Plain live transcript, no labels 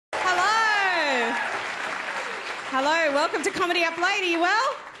Hello, welcome to Comedy Up Late. Are you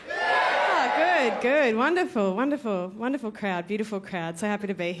well? Yeah. Oh, good. Wonderful crowd, beautiful crowd. So happy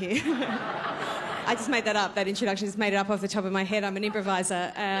to be here. I just made that up, that introduction, just made it up off the top of my head. I'm an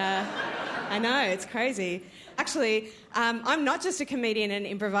improviser. I know, it's crazy. Actually, I'm not just a comedian and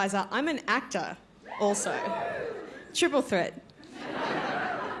improviser, I'm an actor also. Triple threat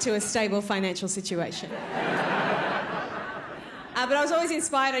to a stable financial situation. But I was always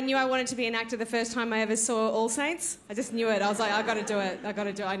inspired. I knew I wanted to be an actor the first time I ever saw All Saints. I just knew it. I was like, I've got to do it.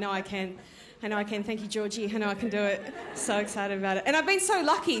 I know I can. Thank you, Georgie. I know I can do it. So excited about it. And I've been so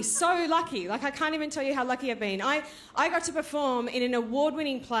lucky. Like, I can't even tell you how lucky I've been. I got to perform in an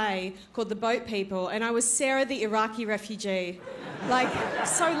award-winning play called The Boat People, and I was Sarah the Iraqi refugee. Like,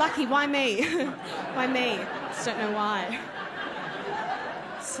 so lucky. Why me? Why me? Just don't know why.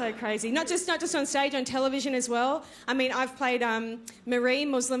 So crazy. Not just on stage, on television as well. I mean, I've played Marie,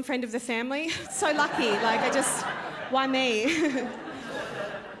 Muslim friend of the family. So lucky. Like, why me? And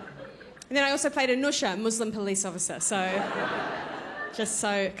then I also played Anusha, Muslim police officer. So,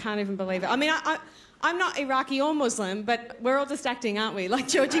 can't even believe it. I mean, I'm not Iraqi or Muslim, but we're all just acting, aren't we? Like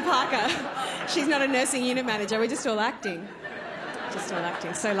Georgie Parker. She's not a nursing unit manager. We're just all acting.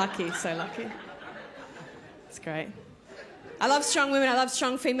 So lucky. It's great. I love strong women, I love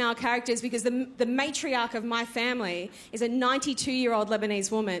strong female characters because the matriarch of my family is a 92-year-old Lebanese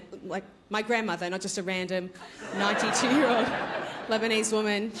woman, like my grandmother, not just a random 92-year-old Lebanese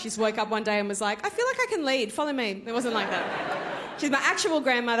woman. She just woke up one day and was like, I feel like I can lead, follow me. It wasn't like that. She's my actual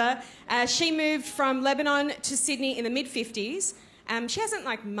grandmother. She moved from Lebanon to Sydney in the mid-50s. She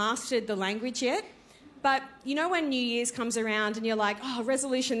hasn't, mastered the language yet. But you know when New Year's comes around and you're like, oh,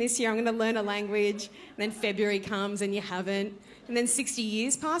 resolution this year, I'm going to learn a language. And then February comes and you haven't. And then 60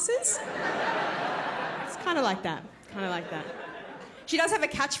 years passes. It's kind of like that. She does have a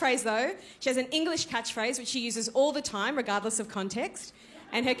catchphrase, though. She has an English catchphrase, which she uses all the time, regardless of context.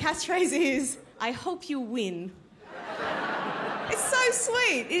 And her catchphrase is, I hope you win. It's so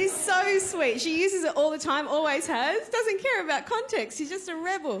sweet. It is so sweet. She uses it all the time, always has. Doesn't care about context. She's just a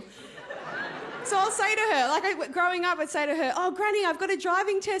rebel. So I'll say to her, growing up, I'd say to her, oh, Granny, I've got a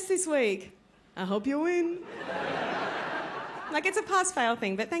driving test this week. I hope you win. It's a pass-fail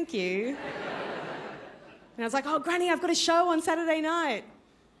thing, but thank you. And I was like, oh, Granny, I've got a show on Saturday night.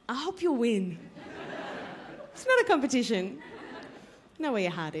 I hope you win. It's not a competition. Know where your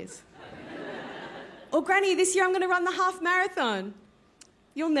heart is. Oh, Granny, this year I'm going to run the half marathon.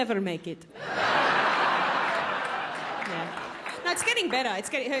 You'll never make it. No, it's getting better.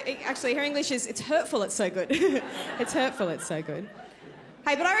 Her English it's hurtful, it's so good. It's hurtful, it's so good.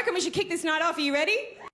 Hey, but I reckon we should kick this night off. Are you ready?